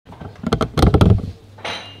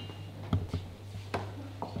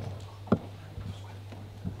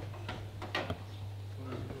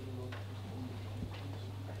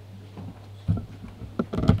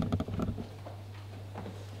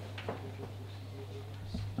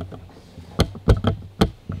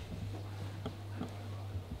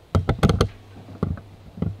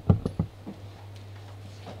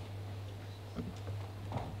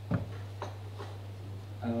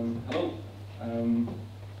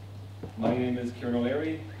My name is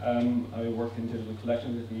Kieran. I work in digital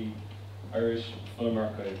collections at the Irish Film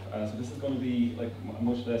Archive. So this is going to be like a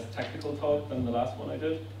much less technical talk than the last one I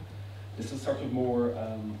did. This is sort of more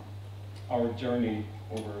our journey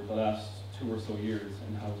over the last 2 or so years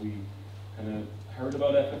and how we kind of heard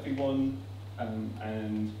about FFE1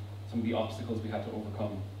 and some of the obstacles we had to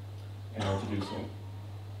overcome in order to do so.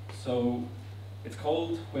 So it's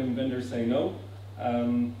called When Vendors Say No,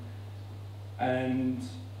 and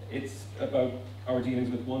it's about our dealings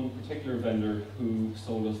with one particular vendor who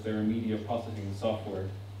sold us their media processing software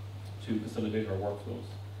to facilitate our workflows.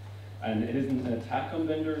 And it isn't an attack on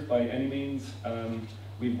vendors by any means.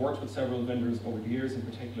 We've worked with several vendors over the years, in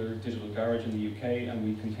particular Digital Garage in the UK, and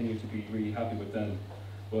we continue to be really happy with them.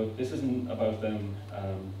 But this isn't about them.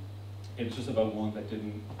 It's just about one that they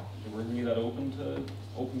weren't really that open to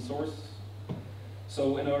open source.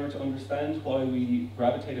 So in order to understand why we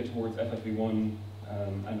gravitated towards FFE1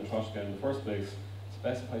 and Deutsche in the first place, it's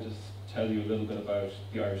best if I just tell you a little bit about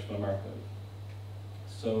the Irish Film Archive.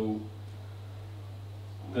 So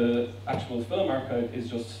the actual Film Archive is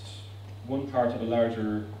just one part of a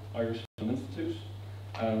larger Irish Film Institute,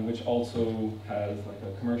 which also has like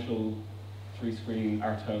a commercial 3-screen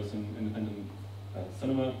art house and independent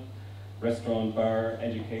cinema, restaurant, bar,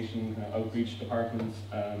 education, outreach departments,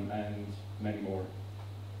 and many more.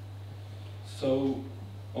 So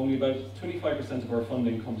only about 25% of our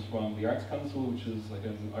funding comes from the Arts Council, which is like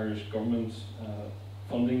an Irish government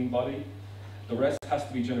funding body. The rest has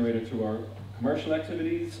to be generated through our commercial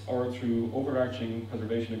activities or through overarching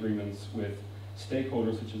preservation agreements with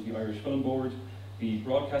stakeholders such as the Irish Film Board, the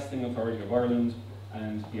Broadcasting Authority of Ireland,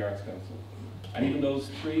 and the Arts Council. And even those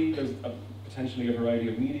three, there's potentially a variety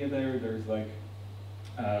of media there. There's like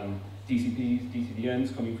DCPs,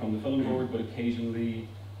 DCDNs coming from the Film Board, but occasionally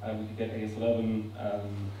we could get AS11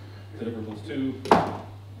 deliverables too.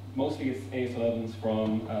 Mostly it's AS11s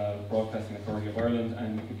from Broadcasting Authority of Ireland,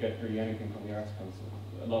 and we could get really anything from the Arts Council.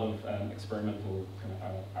 A lot of experimental kind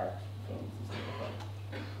of art films and stuff like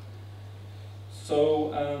that.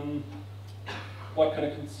 So what kind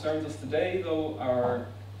of concerns us today though are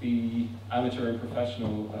the amateur and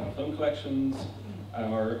professional film collections,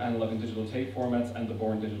 our analog and digital tape formats, and the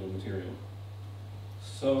born digital material.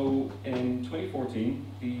 So in 2014,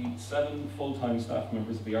 the 7 full-time staff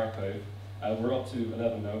members of the archive, we're up to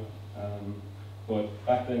 11 now, but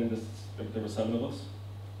back then there were 7 of us.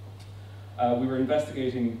 We were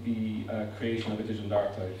investigating the creation of a digital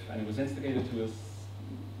archive, and it was instigated to us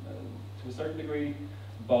to a certain degree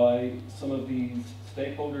by some of these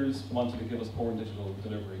stakeholders who wanted to give us born digital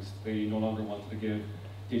deliveries. They no longer wanted to give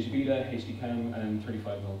Digibeta, HDCam, and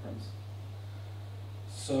 35mm prints.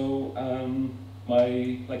 So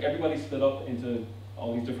like everybody split up into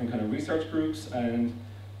all these different kind of research groups, and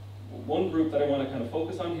one group that I want to kind of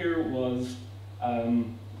focus on here was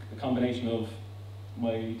the combination of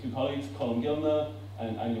my 2 colleagues, Colm Gilna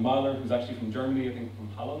and Anja Mahler, who's actually from Germany, I think from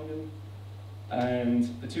Holland.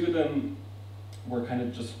 And the 2 of them were kind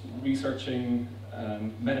of just researching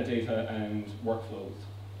metadata and workflows.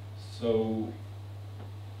 So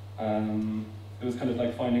it was kind of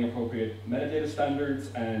like finding appropriate metadata standards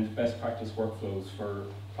and best practice workflows for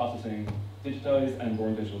processing digitized and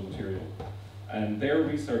born digital material. And their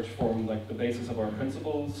research formed like the basis of our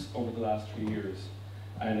principles over the last 3 years.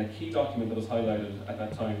 And a key document that was highlighted at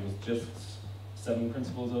that time was JISC's 7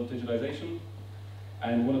 principles of digitization.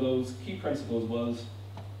 And one of those key principles was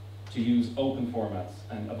to use open formats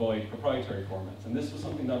and avoid proprietary formats. And this was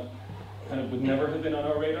something that kind of would never have been on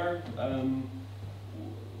our radar.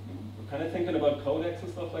 We're kind of thinking about codecs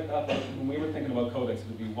and stuff like that, but when we were thinking about codecs, it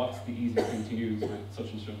would be what's the easiest thing to use with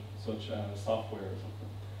such and such software or something.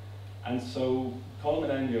 And so Colm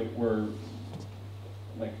and Anja were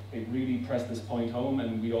like, they really pressed this point home,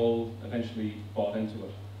 and we all eventually bought into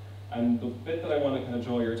it. And the bit that I want to kind of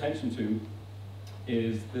draw your attention to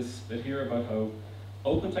is this bit here about how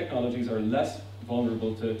open technologies are less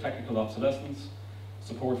vulnerable to technical obsolescence.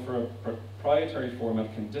 Support for a proprietary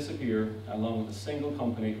format can disappear along with a single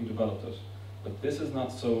company who developed it. But this is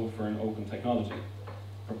not so for an open technology.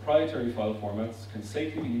 Proprietary file formats can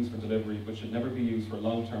safely be used for delivery, but should never be used for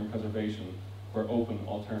long-term preservation where open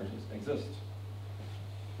alternatives exist.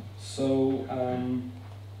 So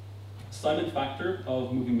Simon Factor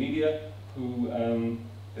of Moving Media, who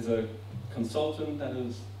is a consultant that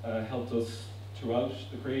has helped us throughout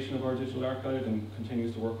the creation of our digital archive and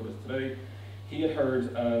continues to work with us today, he had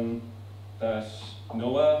heard that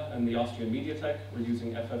NOAA and the Austrian Mediatek were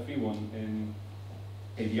using FFE1 in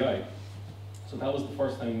ABI. So that was the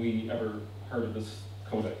first time we ever heard of this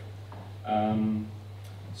codec.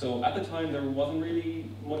 So at the time, there wasn't really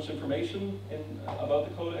much information about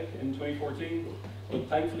the codec in 2014, but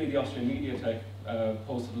thankfully the Austrian Mediatek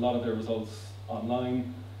posted a lot of their results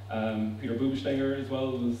online. Peter Bubestenger as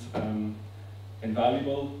well was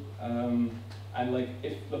invaluable. And like,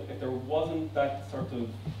 if there wasn't that sort of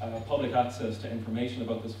public access to information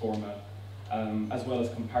about this format, as well as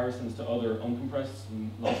comparisons to other uncompressed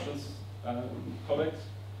and lossless codecs,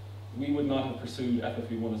 we would not have pursued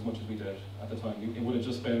FFV1 as much as we did at the time. It would have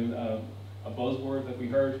just been a buzzword that we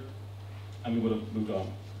heard, and we would have moved on.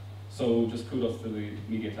 So just kudos to the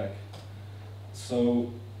Mediatek.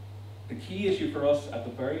 So the key issue for us at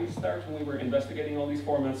the very start when we were investigating all these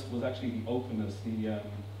formats was actually the openness, the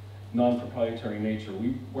non-proprietary nature.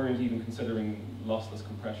 We weren't even considering lossless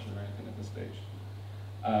compression or anything at this stage.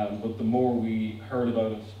 But the more we heard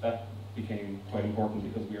about it, that became quite important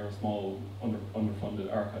because we are a small,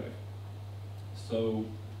 underfunded archive. So,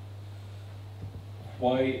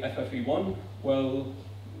 why FFV1? Well,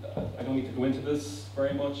 I don't need to go into this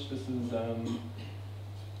very much. This is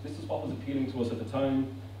what was appealing to us at the time.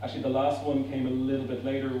 Actually, the last one came a little bit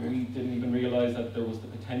later. We didn't even realize that there was the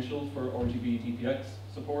potential for RGB DPX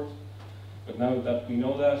support. But now that we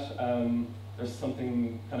know that, there's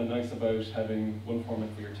something kind of nice about having one format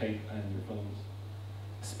for your tape and your films,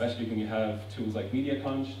 especially when you have tools like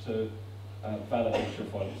MediaConch to validate your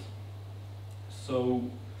files. So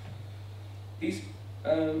these,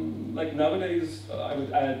 like nowadays, I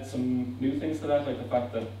would add some new things to that, like the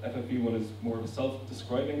fact that FFV1 is more of a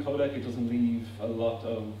self-describing codec. It doesn't leave a lot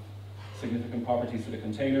of significant properties to the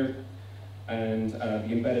container. And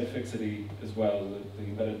the embedded fixity as well, the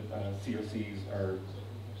embedded CRCs are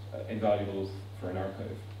invaluable for an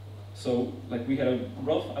archive. So like we had a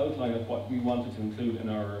rough outline of what we wanted to include in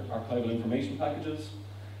our archival information packages.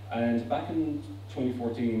 And back in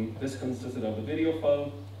 2014, this consisted of a video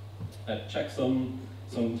file, a checksum,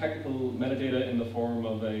 some technical metadata in the form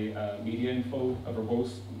of a media info, a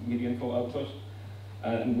verbose media info output.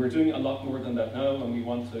 And we're doing a lot more than that now, and we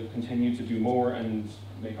want to continue to do more and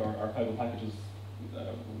make our archival packages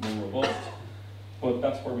more robust. But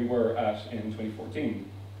that's where we were at in 2014.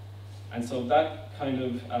 And so that kind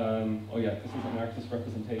of, oh yeah, this is an artist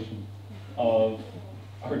representation of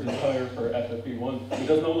our desire for FFV1.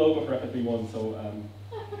 There's no logo for FFV1, so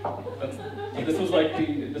this was like I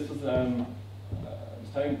was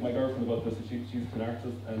telling my girlfriend about this, and she's an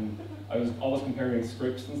artist, and I was always comparing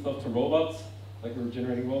scripts and stuff to robots, like we were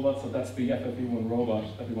generating robots, so that's the FFV1 robot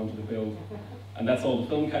that we wanted to build. And that's all the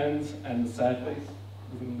film cans and the sad face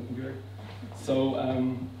within the computer. So,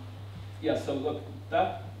 yeah, so look,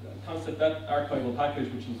 that concept, that archival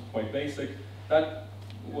package, which is quite basic, that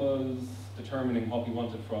was determining what we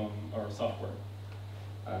wanted from our software.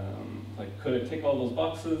 Like, could it tick all those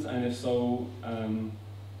boxes? And if so,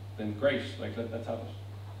 then great, like, let's have it.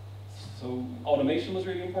 So automation was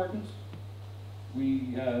really important.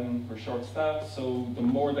 We were short-staffed, so the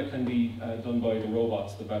more that can be done by the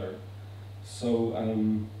robots, the better. So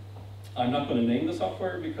I'm not going to name the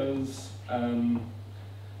software because I'm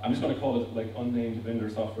just going to call it like unnamed vendor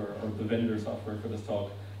software, or the vendor software for this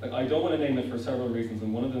talk. Like, I don't want to name it for several reasons,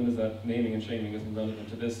 and one of them is that naming and shaming isn't relevant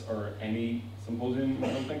to this or any symposium, I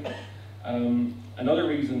don't think. Another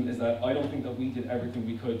reason is that I don't think that we did everything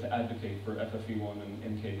we could to advocate for FFV1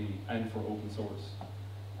 and MKD and for open source.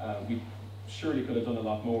 We surely could have done a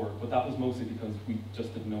lot more, but that was mostly because we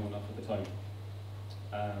just didn't know enough at the time.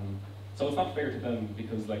 So it's not fair to them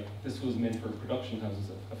because like this was meant for production houses,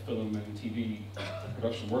 a film and TV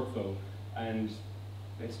production workflow, and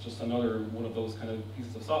it's just another one of those kind of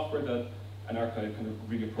pieces of software that an archive kind of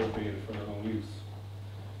really appropriated for their own use.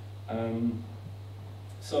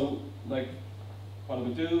 So like what it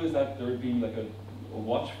would do is that there would be like a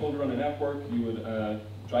watch folder on a network. You would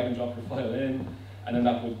drag and drop your file in, and then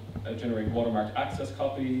that would generate watermarked access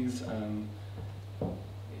copies.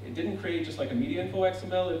 It didn't create just like a media info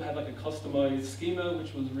XML, it had like a customized schema,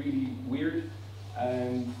 which was really weird,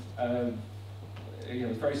 and it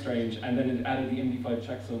was very strange. And then it added the MD5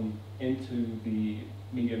 checksum into the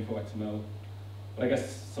media info XML. But I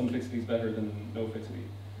guess some fixity is better than no fixity.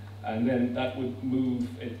 And then that would move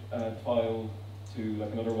it file to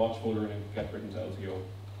like another watch folder and it would get written to LTO.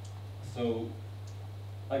 So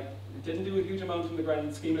like, it didn't do a huge amount in the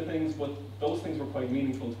grand scheme of things, but those things were quite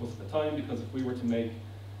meaningful to us at the time, because if we were to make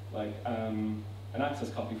like an access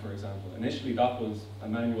copy, for example, initially that was a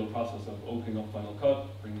manual process of opening up Final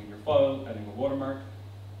Cut, bringing in your file, adding a watermark,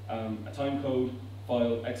 a time code,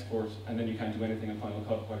 file, export, and then you can't do anything in Final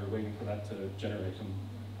Cut while you're waiting for that to generate. And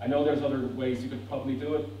I know there's other ways you could probably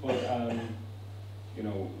do it, but you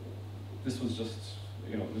know, this was just,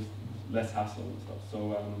 you know, less hassle and stuff.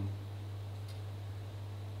 So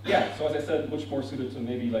yeah, so as I said, much more suited to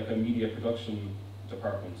maybe like a media production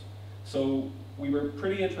department. So we were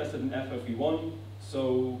pretty interested in FFV1,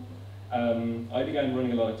 so I began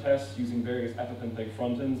running a lot of tests using various FFmpeg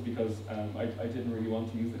frontends because I didn't really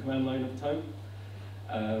want to use the command line at the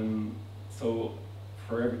time. So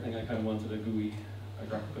for everything I kind of wanted a GUI, a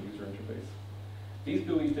graphical user interface. These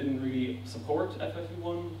GUIs didn't really support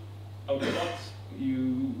FFV1 out of the box.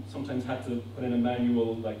 You sometimes had to put in a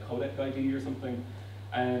manual like codec ID or something,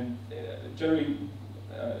 and generally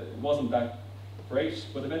it wasn't that great,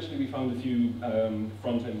 but eventually we found a few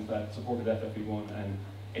front ends that supported FFV1, and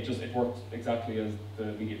it worked exactly as the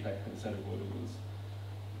Mediatek kind of said it would. It was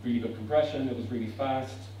really good compression, it was really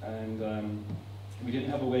fast, and we didn't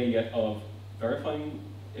have a way yet of verifying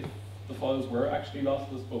if the files were actually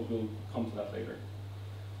lossless, but we'll come to that later.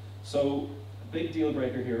 So a big deal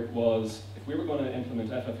breaker here was if we were going to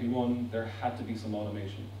implement FFV1, there had to be some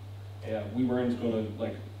automation. We weren't going to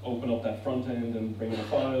like open up that front end and bring in a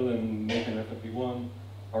file and make an FFV1,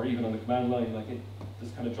 or even on the command line, like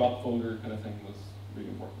this kind of drop folder kind of thing was really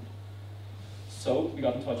important. So we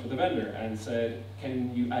got in touch with the vendor and said,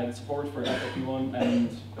 can you add support for FFV1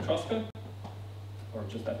 and Etrusca, or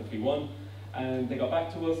just FFV1? And they got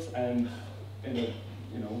back to us, and that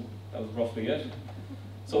was roughly it.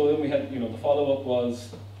 So then we had, the follow-up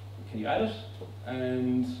was, can you add it?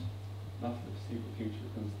 And not for the foreseeable future,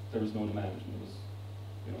 because there was no demand. And it was,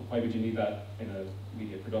 why would you need that in a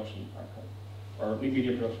media production archive or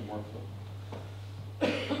media production workflow?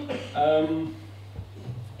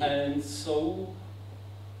 And so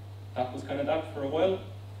that was kind of that for a while.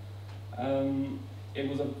 It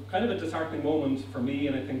was a kind of a disheartening moment for me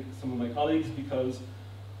and I think some of my colleagues because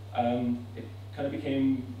it kind of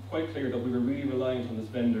became quite clear that we were really reliant on this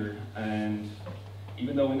vendor, and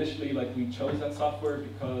even though initially we chose that software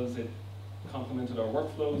because it complemented our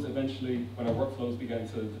workflows, eventually when our workflows began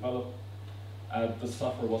to develop, the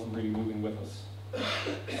software wasn't really moving with us.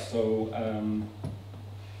 So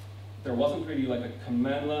there wasn't really like a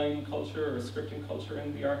command line culture or a scripting culture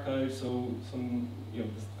in the archive, so some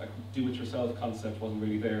this do-it-yourself concept wasn't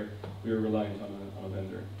really there. We were reliant on a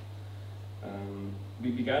vendor. We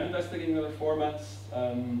began investigating other formats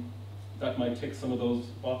that might tick some of those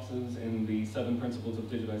boxes in the 7 principles of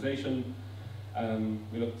digitization.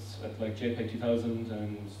 We looked at like JPEG 2000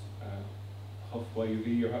 and HUF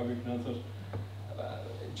YUV, or however you pronounce it.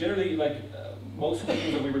 Generally, most of the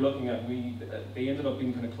things that we were looking at, they ended up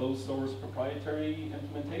being kind of closed source proprietary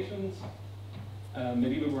implementations.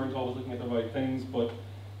 Maybe we weren't always looking at the right things, but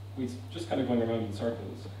we just kind of going around in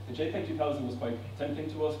circles. The JPEG 2000 was quite tempting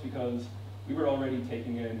to us because we were already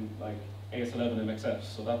taking in like AS11 MXF,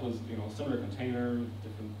 so that was a similar container,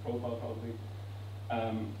 different profile probably,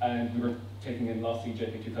 and we were taking in lossy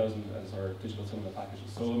JPEG 2000 as our digital cinema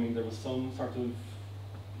packages. So I mean, there was some sort of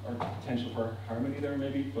potential for harmony there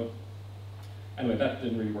maybe, but anyway, that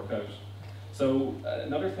didn't really work out. So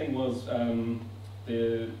another thing was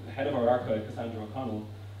the head of our archive, Cassandra O'Connell,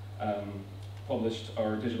 published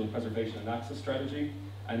our digital preservation and access strategy,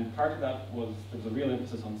 and part of that was there was a real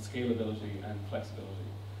emphasis on scalability and flexibility.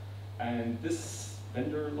 And this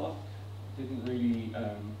vendor lock didn't really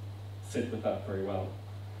sit with that very well.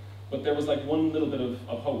 But there was like one little bit of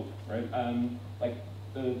hope, right?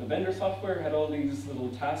 The vendor software had all these little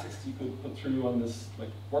tasks you could put through on this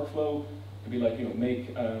workflow. It'd be like,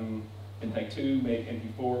 make MPEG-2, make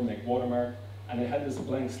MP4, make watermark, and it had this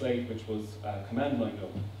blank slate which was command line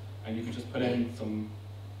node. And you could just put in some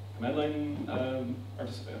command line, or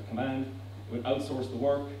just a command, it would outsource the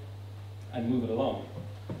work and move it along.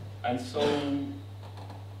 And so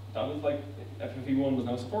that was like, FFV1 was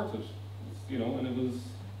now supported, and it was,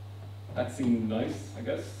 that seemed nice, I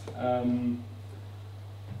guess.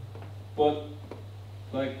 But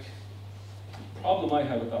the problem I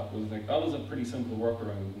had with that was that was a pretty simple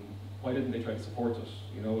workaround. Why didn't they try to support it?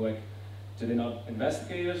 Did they not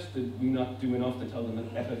investigate it? Did we not do enough to tell them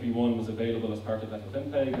that FFV1 was available as part of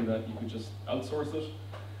FFmpeg and that you could just outsource it?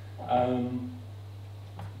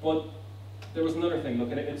 But there was another thing.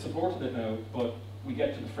 Look, it supported it now, but we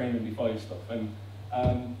get to the frame MD5 stuff, and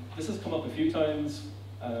this has come up a few times.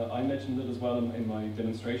 I mentioned it as well in my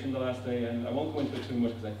demonstration the last day, and I won't go into it too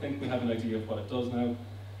much because I think we have an idea of what it does now.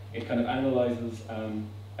 It kind of analyzes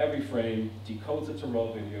every frame, decodes it to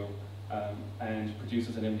raw video, and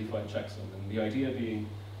produces an MD5 checksum. And the idea being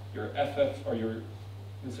your FF, or your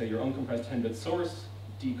uncompressed 10-bit source,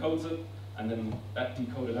 decodes it, and then that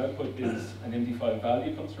decoded output is an MD5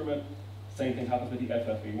 value comes from it. Same thing happens with the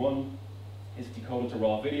FFV1. It's decoded to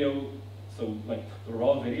raw video, so the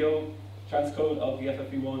raw video transcode of the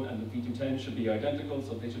FFV1 and the V210 should be identical,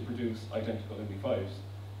 so they should produce identical MD5s.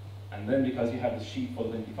 And then because you have this sheet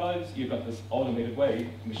full of MP5s, you've got this automated way,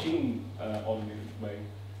 machine automated way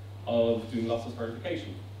of doing lossless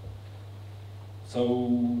verification.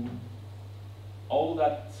 So all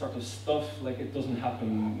that sort of stuff, like it doesn't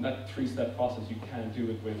happen, that three-step process, you can't do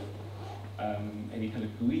it with any kind of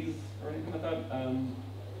GUIs or anything like that.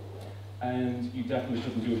 And you definitely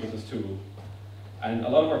shouldn't do it with this tool. And a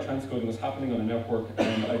lot of our transcoding was happening on a network,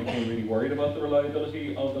 and I became really worried about the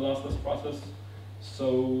reliability of the lossless process.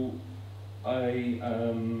 So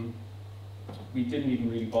we didn't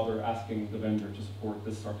even really bother asking the vendor to support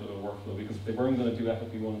this sort of a workflow, because if they weren't going to do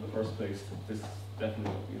FFV1 in the first place, this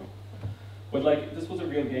definitely, you know. But like, this was a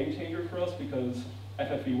real game changer for us, because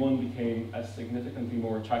FFV1 became a significantly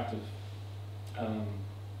more attractive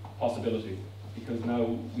possibility, because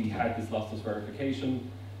now we had this lossless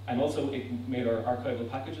verification, and also it made our archival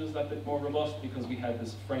packages that bit more robust, because we had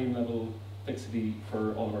this frame level fixity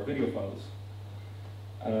for all of our video files.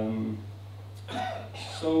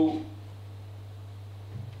 So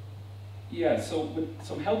yeah, so with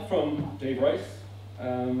some help from Dave Rice,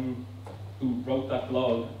 who wrote that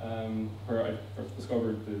blog where I first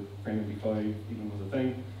discovered the FrameMD5 even was a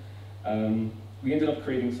thing, we ended up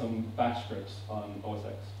creating some bash scripts on OS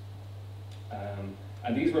X.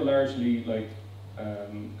 And these were largely like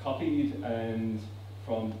copied and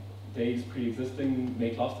from Dave's pre-existing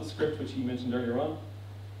make lossless script, which he mentioned earlier on.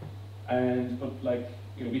 But like,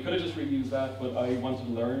 you know, we could have just reused that, but I wanted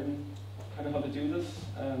to learn kind of how to do this,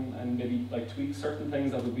 and maybe like tweak certain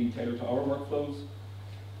things that would be tailored to our workflows.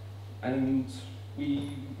 And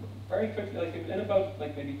we very quickly, like in about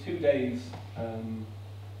like maybe 2 days,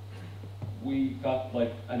 we got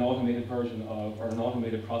like an automated version of, or an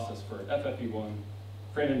automated process for FFV1,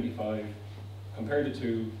 FrameMD5, compared the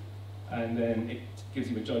two, and then it gives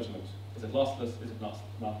you a judgment. Is it lossless? Is it not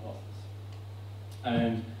lossless?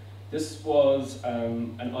 And this was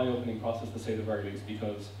an eye-opening process, to say the very least,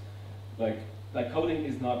 because like coding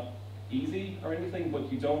is not easy or anything,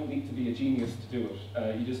 but you don't need to be a genius to do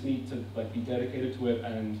it. You just need to like be dedicated to it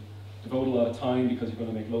and devote a lot of time, because you're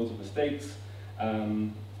going to make loads of mistakes,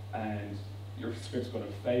 and your script's going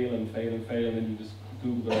to fail and fail and fail, and then you just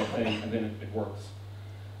Google the right thing, and then it works.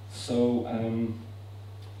 So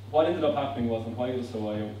what ended up happening was, and why it was so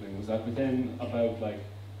eye-opening, was that within about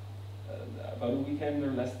a weekend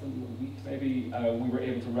or less than a week maybe, we were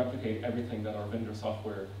able to replicate everything that our vendor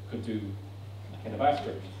software could do in a bash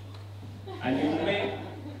script. And you may,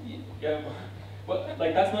 yeah, well,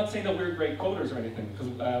 like that's not saying that we're great coders or anything, because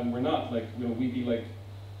we're not. Like, you know, we'd be like,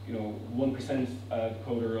 you know, 1%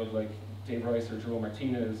 coder of like Dave Rice or Jerome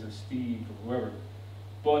Martinez or Steve or whoever.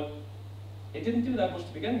 But it didn't do that much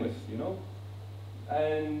to begin with, you know.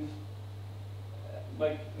 And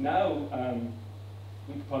like now,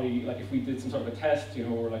 we could probably, like if we did some sort of a test, you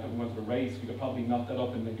know, or like if we went to a race, we could probably knock that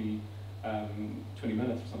up in maybe 20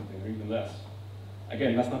 minutes or something, or even less.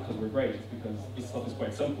 Again, that's not because we're great, it's because this stuff is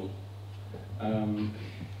quite simple.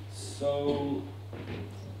 So,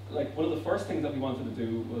 like one of the first things that we wanted to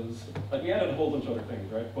do was, like we added a whole bunch of other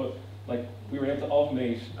things, right? But like we were able to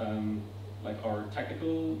automate like our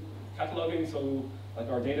technical cataloging. So like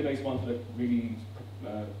our database wanted a really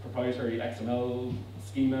proprietary XML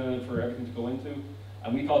schema for everything to go into.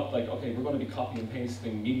 And we thought like, okay, we're going to be copy and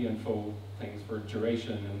pasting media info things for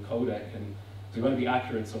duration and codec, and we're going to be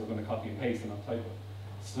accurate, so we're going to copy and paste and not type it.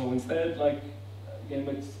 So instead, like, again,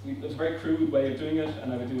 it was a very crude way of doing it,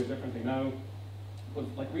 and I would do it differently now. But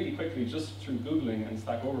like really quickly, just through Googling and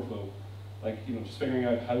Stack Overflow, like, you know, just figuring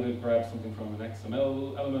out how to grab something from an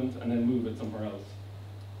XML element and then move it somewhere else.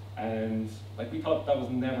 And like we thought that was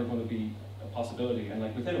never going to be a possibility, and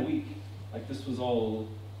like within a week, like this was all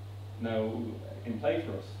now in play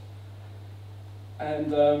for us.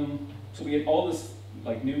 And so we had all this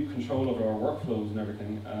like new control over our workflows and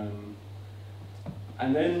everything.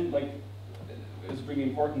 And then like it was really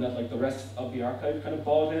important that like the rest of the archive kind of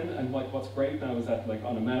bought in. And like what's great now is that like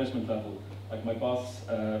on a management level, like my boss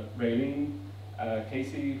Raylene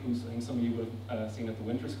Casey, who's I think some of you would have seen at the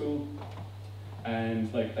winter school,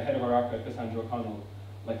 and like the head of our archive, Cassandra O'Connell,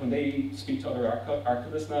 like when they speak to other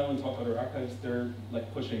archivists now and talk to other archives, they're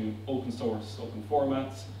like pushing open source, open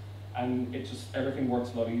formats, and it just, everything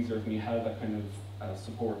works a lot easier when you have that kind of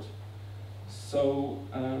support. So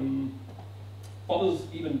what was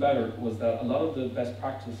even better was that a lot of the best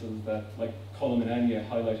practices that like Colm and Anya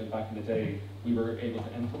highlighted back in the day, we were able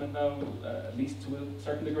to implement now, at least to a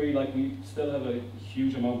certain degree. Like we still have a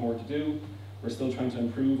huge amount more to do. We're still trying to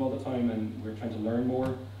improve all the time, and we're trying to learn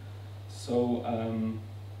more. So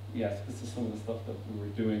yes, this is some of the stuff that we were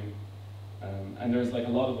doing. And there's like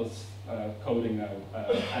a lot of us coding now.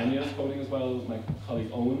 Anya's coding as well as my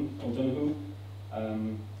colleague Owen O'Donoghue.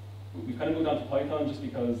 we've kind of moved on to Python just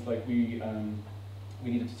because like we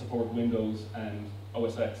needed to support Windows and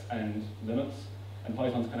OS X and Linux, and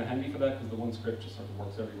Python's kind of handy for that because the one script just sort of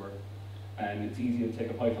works everywhere. And it's easy to take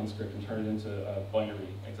a Python script and turn it into a binary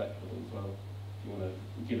executable as well, if you want to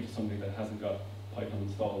give it to somebody that hasn't got Python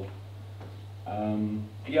installed.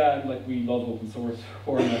 Yeah, and like we love open source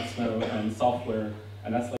formats now and software,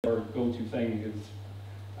 and that's like our go-to thing is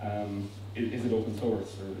it open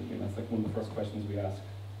source? Or that's like one of the first questions we ask.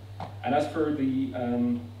 And as for the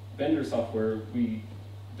vendor software, we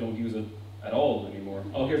don't use it at all anymore.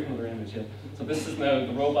 Oh, here's another image, yeah. So this is now,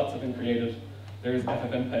 the robots have been created. There's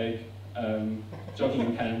FFmpeg,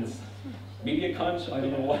 juggling cans. Media Conch, I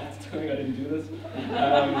don't know what it's doing, I didn't do this.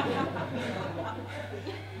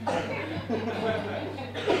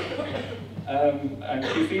 And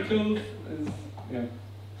QC tools is,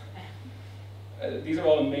 these are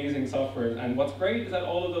all amazing software, and what's great is that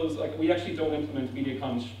all of those, like, we actually don't implement Media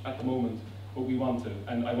Conch at the moment, but we want to,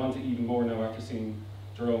 and I want to even more now after seeing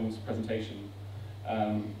Jerome's presentation.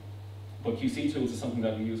 But QC tools is something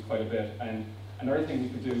that we use quite a bit, and another thing we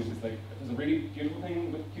could do is like, there's a really beautiful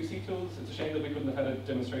thing with QC tools. It's a shame that we couldn't have had a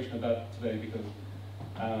demonstration of that today because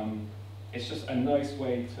it's just a nice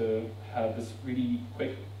way to have this really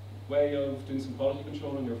quick way of doing some quality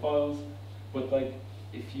control on your files. But like,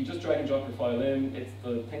 if you just drag and drop your file in,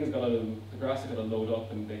 the graphs have got to load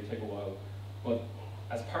up and they take a while. But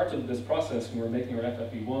as part of this process, when we're making our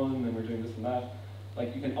FFE1 and we're doing this and that,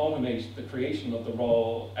 like you can automate the creation of the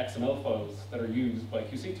raw XML files that are used by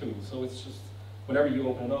QC tools. So it's just, whenever you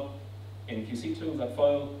open it up in QC tools, that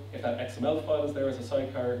file, if that XML file is there as a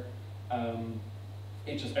sidecar,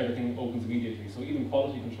 everything opens immediately. So even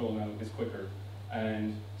quality control now is quicker.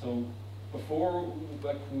 And so before,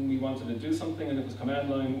 like when we wanted to do something and it was command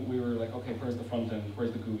line, we were like, okay, where's the front end,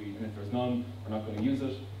 where's the GUI? And if there's none, we're not going to use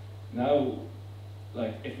it. Now,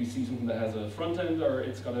 like if we see something that has a front end or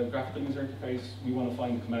it's got a graphical user interface, we want to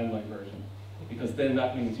find the command line version, because then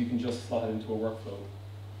that means you can just slot it into a workflow.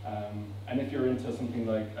 And if you're into something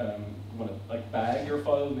like, you want to like bag your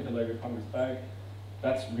file, make a Library of Congress bag,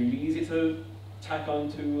 that's really easy to tack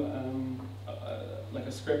onto like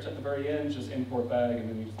a script at the very end, just import bag, and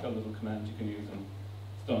then you just got a little command you can use and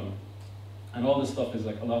it's done. And all this stuff is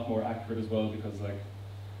like a lot more accurate as well because like,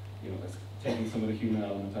 it's taking some of the human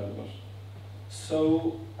element out of it.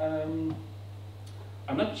 So I'm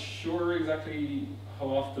not sure exactly how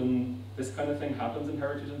often this kind of thing happens in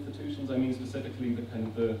heritage institutions. I mean specifically the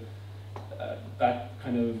kind of that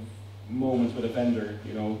kind of moment with a vendor,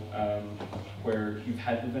 where you've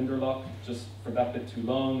had the vendor lock just for that bit too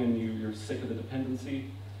long and you're sick of the dependency.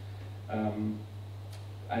 And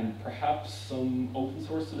perhaps some open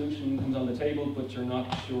source solution comes on the table, but you're not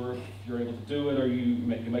sure if you're able to do it, or you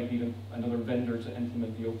might need another vendor to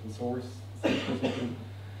implement the open source or something.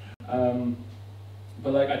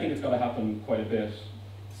 But like, I think it's got to happen quite a bit.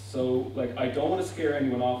 So like, I don't want to scare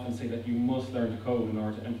anyone off and say that you must learn to code in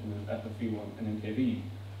order to implement FFE1 and NKV.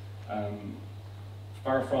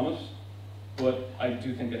 Far from it, but I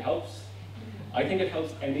do think it helps. I think it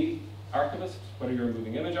helps any archivist, whether you're a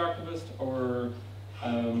moving image archivist or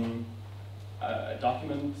a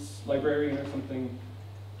documents librarian or something.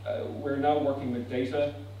 We're now working with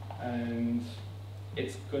data, and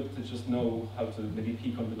it's good to just know how to maybe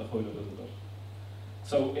peek under the hood a little bit.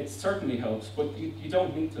 So it certainly helps, but you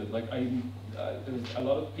don't need to. Like there's a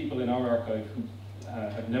lot of people in our archive who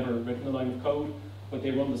have never written a line of code, but they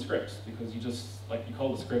run the scripts because you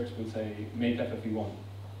call the script, we'll say make FFE1.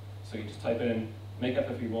 So you just type in make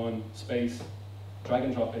FFE1 space, drag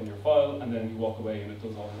and drop in your file, and then you walk away and it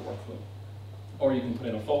does all your workflow. Or you can put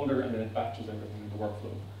in a folder and then it batches everything in the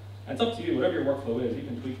workflow. And it's up to you, whatever your workflow is, you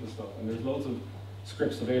can tweak the stuff. And there's loads of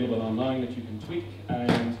scripts available online that you can tweak,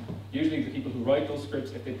 and usually the people who write those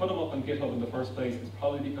scripts, if they put them up on GitHub in the first place, it's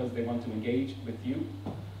probably because they want to engage with you,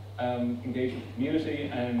 engage with the community.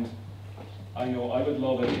 And I know I would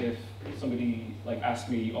love it if somebody like asked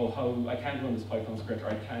me, oh, how I can't run this Python script, or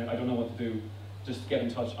I don't know what to do, just get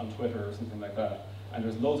in touch on Twitter or something like that. And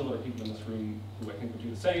there's loads of other people in this room who I think would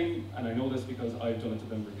do the same, and I know this because I've done it to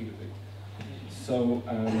them repeatedly. So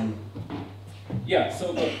yeah,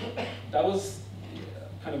 so look, that was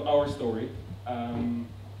kind of our story.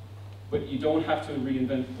 But you don't have to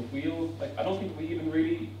reinvent the wheel. Like, I don't think we even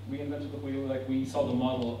really reinvented the wheel. Like, we saw the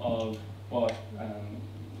model of what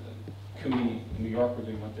CUNY in New York were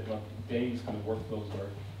doing, what Dave's kind of workflows were,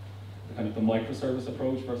 the kind of the microservice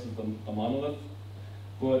approach versus the monolith.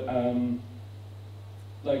 But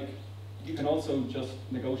like, you can also just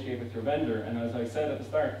negotiate with your vendor. And as I said at the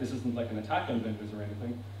start, this isn't like an attack on vendors or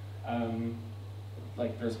anything.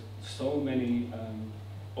 Like, there's so many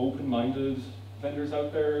open-minded vendors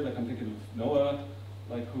out there, like I'm thinking of Noah,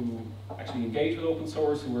 like who actually engage with open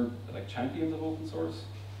source, who are like champions of open source.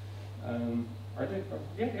 Are they?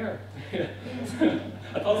 Yeah, they are.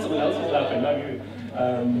 I thought someone else was laughing, not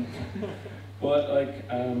you. But like,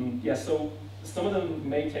 yeah, so some of them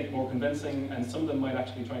may take more convincing, and some of them might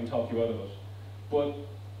actually try and talk you out of it. But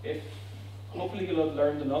if, hopefully you'll have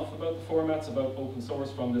learned enough about the formats, about open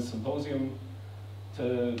source from this symposium,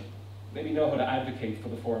 to maybe know how to advocate for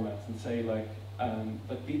the formats and say like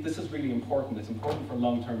this is really important. It's important for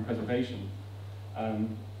long-term preservation.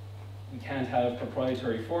 We can't have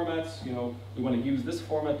proprietary formats. You know, we want to use this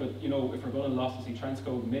format, but you know, if we're going to losslessly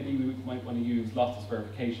transcode, maybe we might want to use lossless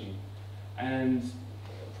verification. And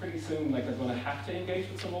pretty soon, like, they're going to have to engage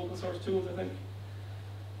with some open source tools, I think.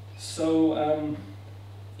 So,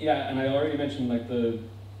 yeah, and I already mentioned like the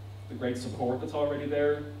great support that's already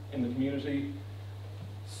there in the community.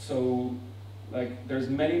 So, like, there's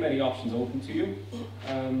many, many options open to you.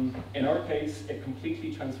 In our case, it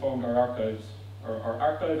completely transformed our archives, our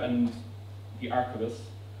archive and the archivist.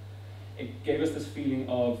 It gave us this feeling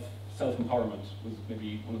of self-empowerment, was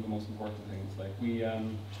maybe one of the most important things. Like, we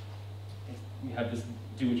have this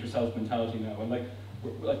do-it-yourself mentality now, and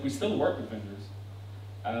like we still work with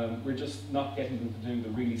vendors. We're just not getting them to do the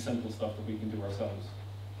really simple stuff that we can do ourselves.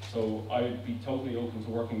 So I'd be totally open to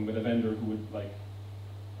working with a vendor who would like,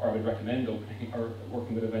 or I would recommend opening, or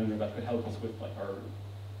working with a vendor that could help us with like our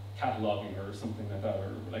cataloging or something like that,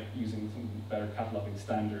 or like using some better cataloging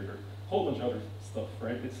standard or a whole bunch of other stuff,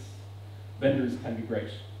 right? Vendors can be great.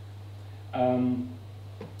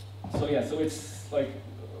 So yeah, so it's like,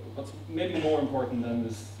 what's maybe more important than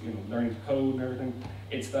this, you know, learning to code and everything,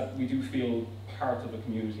 it's that we do feel part of a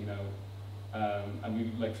community now. And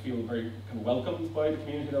we like feel very kind of welcomed by the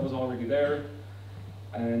community that was already there.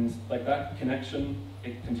 And like that connection,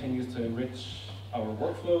 it continues to enrich our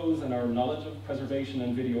workflows and our knowledge of preservation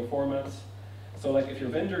and video formats. So like if your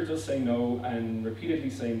vendor does say no and repeatedly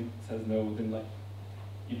says no, then like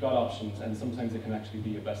you've got options, and sometimes it can actually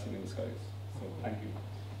be a blessing in disguise. So thank you.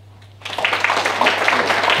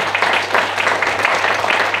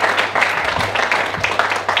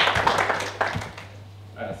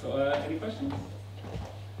 Any questions?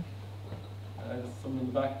 Someone in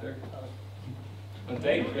the back there.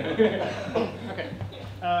 Dave. Okay.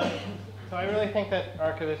 So I really think that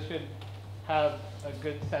archivists should have a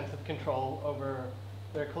good sense of control over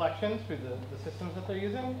their collections through the systems that they're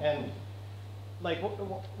using. And like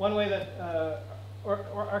one way that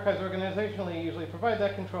archives organizationally usually provide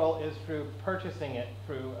that control is through purchasing it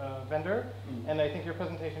through a vendor. And I think your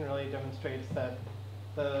presentation really demonstrates that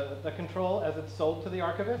the control as it's sold to the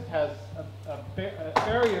archivist has a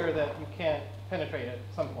barrier that you can't penetrate at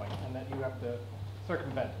some point, and that you have to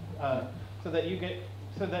circumvent, so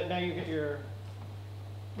that now you get your,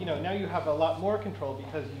 you know, now you have a lot more control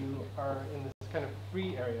because you are in this kind of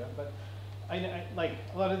free area. But I like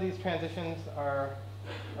a lot of these transitions are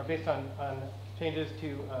based on changes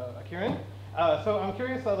to Kieran. So I'm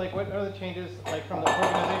curious, like, what are the changes, like, from the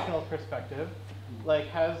organizational perspective? Like,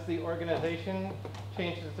 has the organization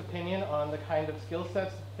changed its opinion on the kind of skill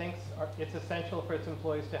sets it thinks it's essential for its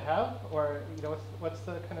employees to have? Or, you know, what's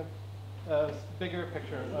the kind of bigger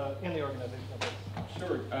picture in the organization of this?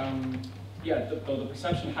 Sure. Yeah, the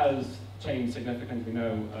perception has changed significantly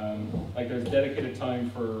now. Like, there's dedicated time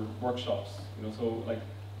for workshops. You know, so like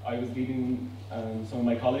I was leading some of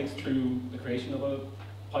my colleagues through the creation of a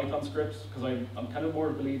Python script, because I'm kind of more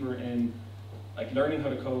a believer in like learning how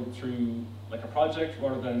to code through like a project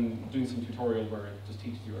rather than doing some tutorial where it just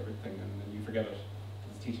teaches you everything and then you forget it.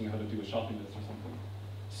 It's teaching you how to do a shopping list or something.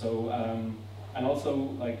 So, and also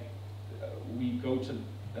like we go to,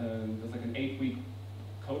 there's like an 8-week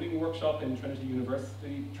coding workshop in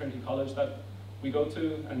Trinity College that we go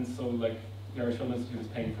to, and so like the Irish Film Institute is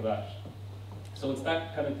paying for that. So it's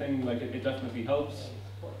that kind of thing, like it definitely helps.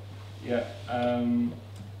 Yeah.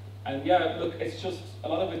 And yeah, look, it's just, a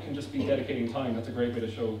lot of it can just be dedicating time. That's a great way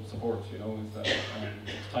to show support, you know, is that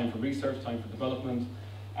it's time for research, time for development.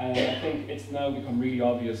 And I think it's now become really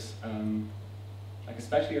obvious, like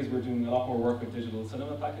especially as we're doing a lot more work with digital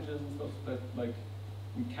cinema packages and stuff, that like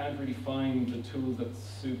we can't really find the tools that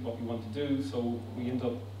suit what we want to do, so we end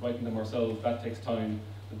up writing them ourselves. That takes time.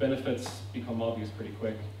 The benefits become obvious pretty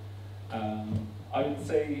quick. I would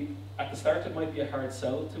say at the start it might be a hard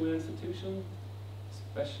sell to an institution,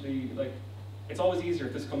 especially like, it's always easier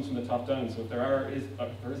if this comes from the top down. So if there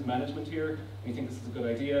is management here and you think this is a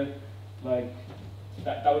good idea, like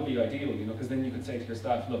that would be ideal, you know, because then you could say to your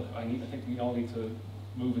staff, look, I think we all need to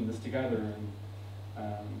move in this together. And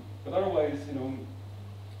but otherwise, you know,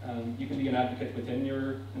 you can be an advocate within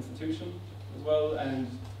your institution as well. And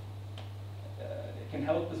it can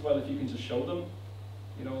help as well if you can just show them,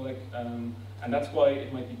 you know, like, and that's why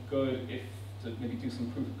it might be good if to maybe do some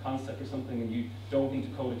proof of concept or something, and you don't need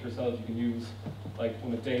to code it yourself. You can use like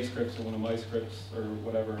one of Dave's scripts or one of my scripts or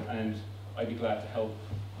whatever, and I'd be glad to help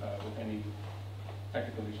with any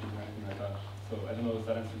technical issues or anything like that. So I don't know if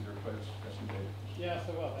that answers your question, Dave. Yeah,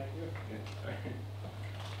 so well, thank you. Yeah, sorry.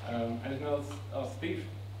 Anything else? Oh, Steve?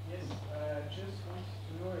 Yes, just wanted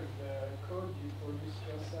to know if the code you produced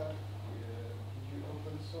yourself, did you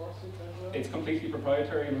open source it as well? It's completely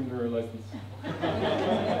proprietary and under a license.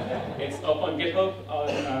 It's up on GitHub.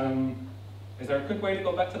 Is there a quick way to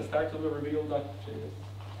go back to the start of the reveal.js?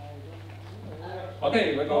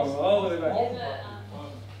 Okay, we're going all the way back.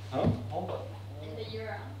 Huh? In the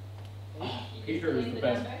URL. Peter is the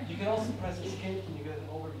best. You can also press escape and you get an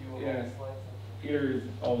overview of all the slides. Peter is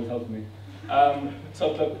always helping me.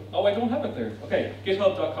 So look, oh, I don't have it there. Okay,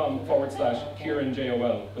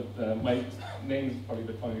 github.com/KieranJOL, but my name's probably a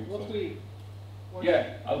bit funny. What So. we?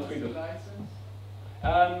 Yeah, I'll tweet it. License?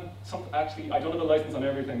 Actually, I don't have a license on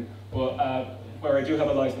everything, but where I do have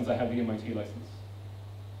a license, I have the MIT license.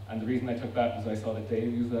 And the reason I took that was I saw that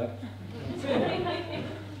Dave used that.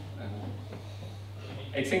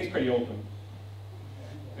 It seems pretty open.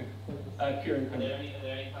 Kieran, Are there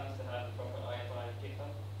any plans to have proper ISI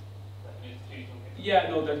GitHub? Like an institutional GitHub? yeah,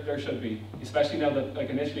 no, there should be. Especially now that, like,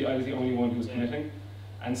 initially I was the only one who was committing.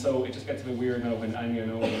 And so it just gets a bit weird now when Anya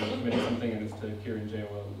and Owen are committing something and it's to Kieran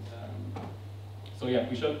JOL. So yeah,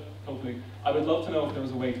 we should, totally. I would love to know if there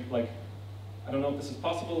was a way to, like, I don't know if this is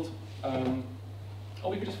possible. Oh,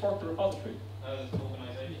 we could just fork the repository. There's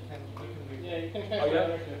organization. Yeah, you can Oh, transfer yeah?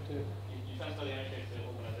 ownership too. You transfer the ownership to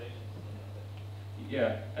organizations.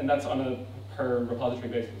 Yeah, and that's on a per repository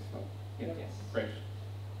basis. No? Yeah. Yes. Great.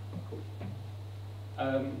 Cool.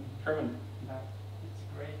 Herman. It's a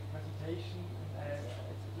great presentation, and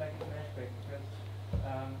it's like a flashback because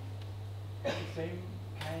it's the same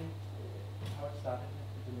kind how it started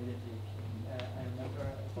with the Kinemathek. I remember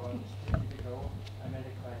about 10 years ago, I made a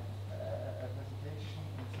presentation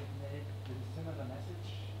in Kinemathek with a similar message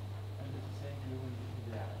and with the same view in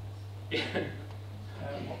the eyes.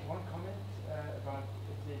 One comment about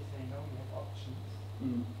if they say no, you have options.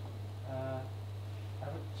 I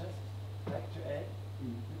would just like to add,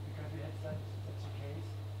 because we had such a case,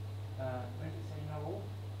 when they say no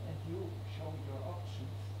and you show your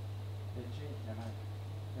options, they change their mind.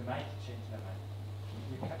 They might change their mind.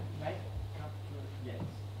 You might come to yes.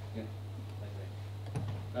 Yeah. Like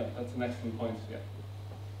that. That's an excellent point, yeah.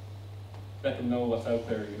 Let them know what's out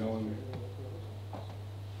there, you know. And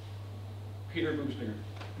Peter Buchstiger.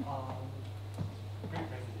 Great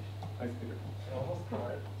presentation. Thanks, Peter. I almost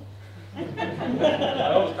cried. I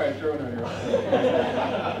always cried through an earlier.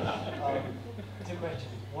 Two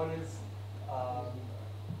questions. One is,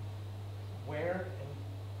 where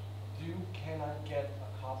and can I get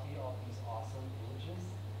a copy of these awesome images?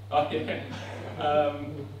 Okay.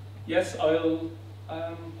 Yes, I'll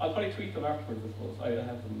probably tweet them afterwards, I suppose. I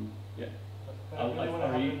have them, yeah. But I really want to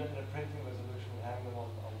have them in a printing resolution and hang them on.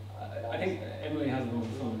 I think Emily has them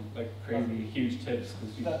with some like crazy huge tips.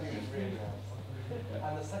 That'd be really nice. Yeah.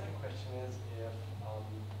 And the second question is if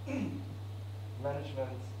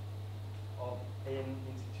management of an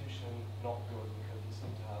institution, not yours because you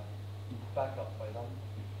seem to have backup by them,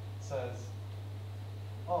 says,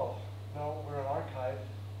 oh, no, we're an archive,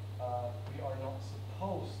 we are not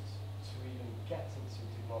supposed to even get into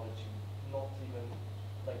technology, not even,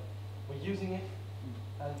 like, we're using it,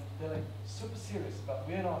 and they're like super serious about,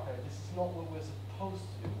 we're an archive, this is not what we're supposed to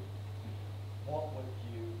do. What would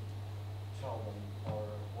you tell them, or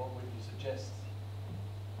what would you suggest?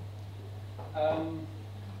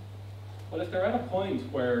 Well, if they're at a point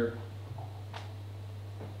where,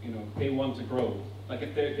 you know, they want to grow, like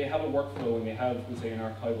if they have a workflow and they have, let's say, an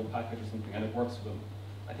archival package or something, and it works for them,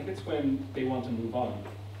 I think it's when they want to move on,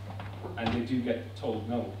 and they do get told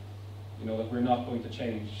no. You know, that we're not going to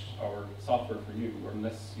change our software for you, or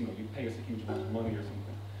unless, you know, you pay us a huge amount of money or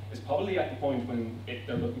something. It's probably at the point when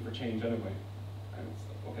they're looking for change anyway. And it's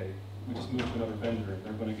like, okay, we just move to another vendor and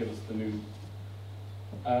they're going to give us the new.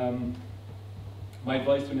 My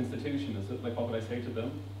advice to an institution is that, like, what would I say to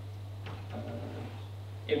them?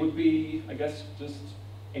 It would be, I guess, just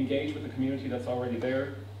engage with the community that's already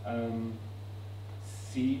there.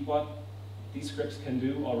 See what these scripts can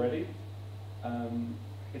do already.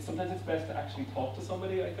 Sometimes it's best to actually talk to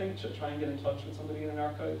somebody, I think, to try and get in touch with somebody in an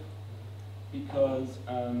archive. Because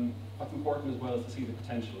what's important as well is to see the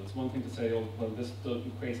potential. It's one thing to say, oh, well, this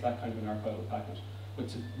creates that kind of an archival package. But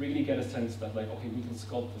to really get a sense that, like, okay, we can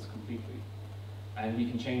sculpt this completely. And we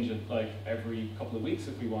can change it, like, every couple of weeks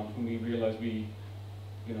if we want, when we realize we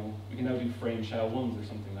you know, we can now do frame SHA-1s or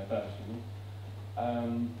something like that, you know.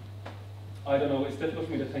 I don't know, it's difficult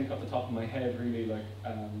for me to think off the top of my head, really, like,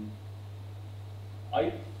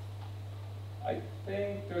 I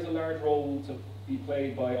think there's a large role to be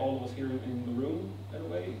played by all of us here in the room, in a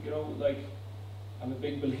way, you know, like, I'm a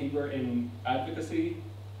big believer in advocacy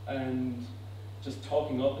and just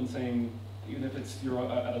talking up and saying, even if it's you're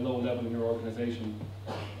at a low level in your organization,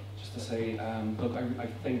 just to say, look, I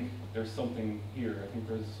think there's something here. I think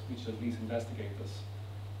we should at least investigate this.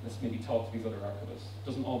 Let's maybe talk to these other archivists. It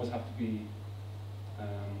doesn't always have to be, the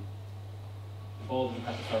ball doesn't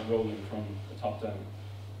have to start rolling from the top down.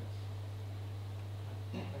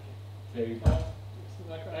 Dave?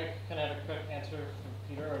 I can have a quick answer from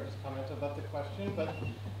Peter, or just comment about the question, but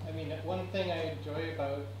I mean, one thing I enjoy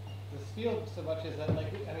about this field so much is that,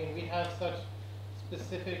 like, I mean, we have such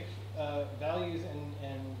specific values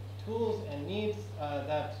and tools and needs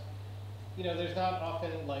that, you know, there's not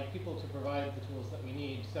often like people to provide the tools that we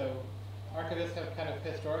need. So archivists have kind of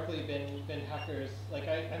historically been hackers. Like,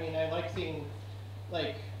 I mean, I like seeing,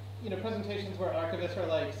 like, you know, presentations where archivists are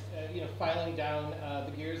like, you know, filing down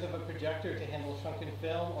the gears of a projector to handle shrunken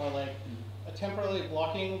film, or like temporarily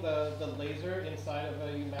blocking the laser inside of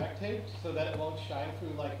a pneumatic tape so that it won't shine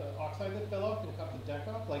through like the oxide that fell off and cut the deck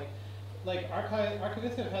off. Like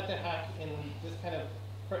archivists have had to hack in this kind of,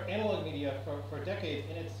 for analog media for decades,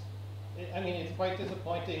 and I mean, it's quite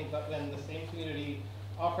disappointing, but when the same community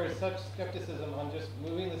offers such skepticism on just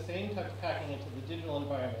moving the same type of hacking into the digital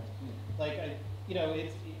environment, like, you know,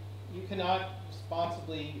 you cannot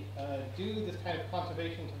responsibly do this kind of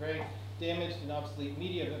conservation to very damaged and obsolete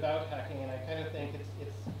media without hacking, and I kind of think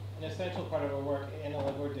it's an essential part of our work,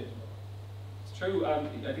 analog or digital. It's true. I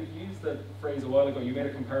think you used the phrase a while ago. You made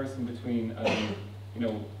a comparison between, you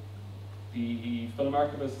know, the film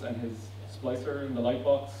archivist and his splicer in the light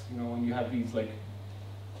box. You know, and you have these like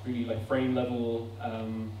really like frame level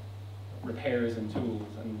repairs and tools,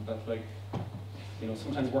 and that's like, you know,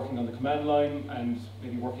 sometimes working on the command line and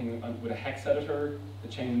maybe working with a hex editor to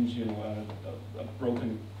change, you know, a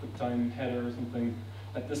broken QuickTime header or something.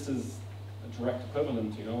 Like, this is a direct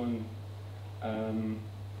equivalent, you know, and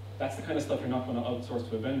that's the kind of stuff you're not going to outsource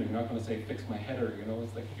to a vendor. You're not going to say, fix my header, you know.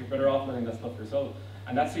 It's like, you're better off learning that stuff yourself.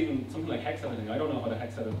 And that's even something like hex editing. I don't know how to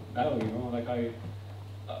hex edit now, you know, like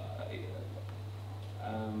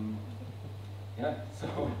yeah,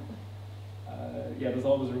 so, yeah, there's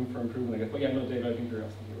always room for improvement, I guess. But yeah, no, Dave, I think you're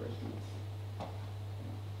absolutely right.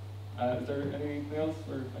 Is there anything else,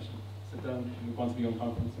 or I should sit down and move on to the own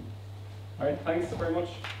conferencing? All right, thanks very much.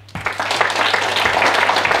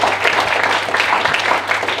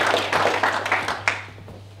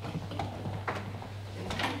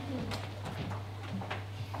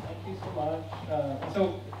 Thank you so much.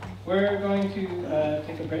 So we're going to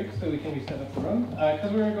take a break so we can reset up the room.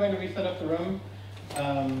 Because we're going to reset up the room,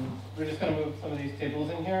 we're just going to move some of these tables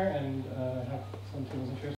in here and have some tables and chairs.